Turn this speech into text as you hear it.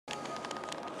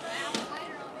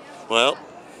Well,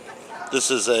 this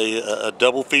is a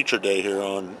double feature day here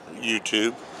on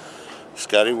YouTube.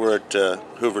 Scotty, we're at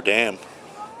Hoover Dam.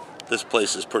 This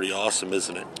place is pretty awesome,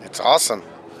 isn't it? It's awesome.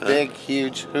 Big,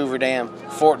 huge Hoover Dam,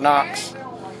 Fort Knox.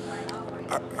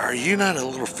 Are you not a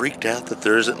little freaked out that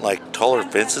there isn't like taller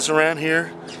fences around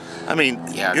here? I mean,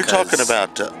 Yeah, you're talking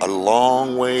about a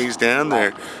long ways down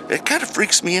there. It kind of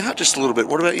freaks me out just a little bit.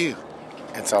 What about you?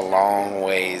 It's a long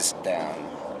ways down.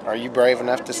 Are you brave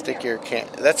enough to stick your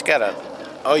That's got a...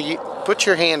 Oh, you put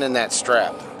your hand in that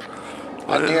strap.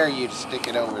 I dare you to stick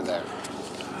it over there.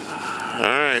 All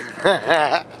right.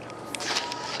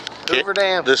 Hoover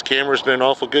Dam. This camera's been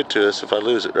awful good to us if I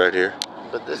lose it right here.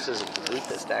 But this is the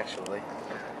deepest, actually.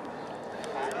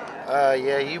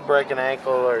 Yeah, you break an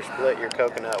ankle or split your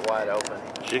coconut wide open.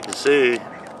 As you can see,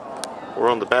 we're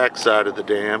on the back side of the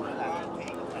dam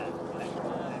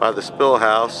by the spill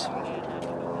house.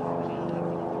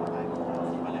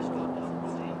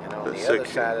 And on the other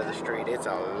side of the street, it's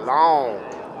a long,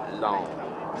 long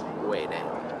way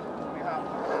down.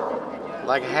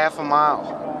 Like half a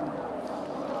mile.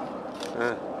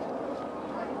 Yeah.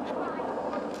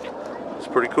 It's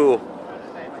pretty cool.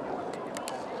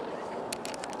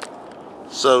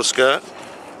 So, Scott,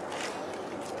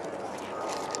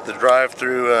 the drive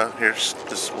through, here's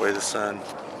this way the sun.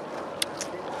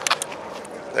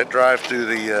 That drive through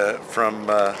the, from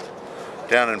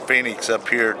down in Phoenix up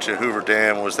here to Hoover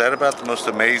Dam, was that about the most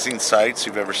amazing sights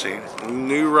you've ever seen?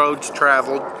 New roads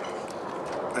traveled,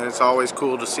 and it's always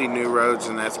cool to see new roads,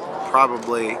 and that's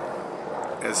probably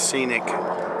as scenic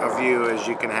a view as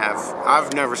you can have.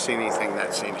 I've never seen anything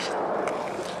that scenic.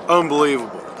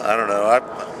 Unbelievable. I don't know.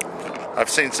 I've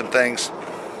seen some things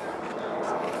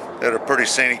that are pretty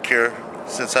scenic here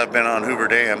since I've been on Hoover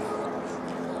Dam.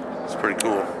 It's pretty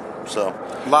cool. So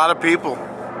A lot of people.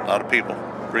 a lot of people.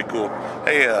 Pretty cool.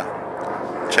 Hey,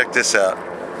 check this out.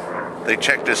 They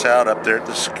checked us out up there at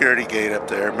the security gate up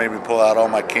there. Made me pull out all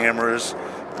my cameras,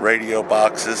 radio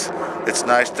boxes. It's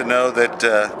nice to know that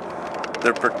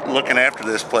they're looking after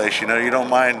this place. You know, you don't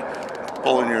mind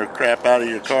pulling your crap out of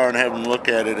your car and having them look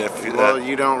at it if you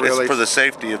don't really. It's for the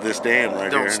safety of this dam right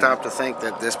here. Don't stop to think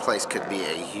that this place could be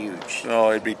a huge. Oh,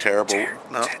 it'd be terrible.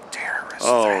 No. Terrorist.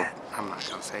 Oh. I'm not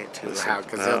gonna say it too loud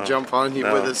because they'll jump on you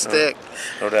with a stick.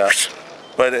 No doubt.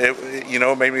 But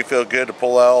it made me feel good to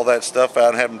pull all that stuff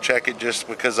out and have them check it, just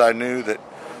because I knew that,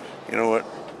 you know what,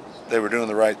 they were doing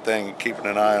the right thing and keeping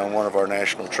an eye on one of our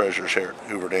national treasures here at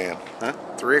Hoover Dam. Huh?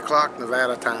 3 o'clock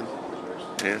Nevada time.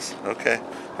 Yes. Okay.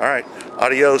 All right.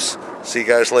 Adios. See you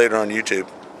guys later on YouTube.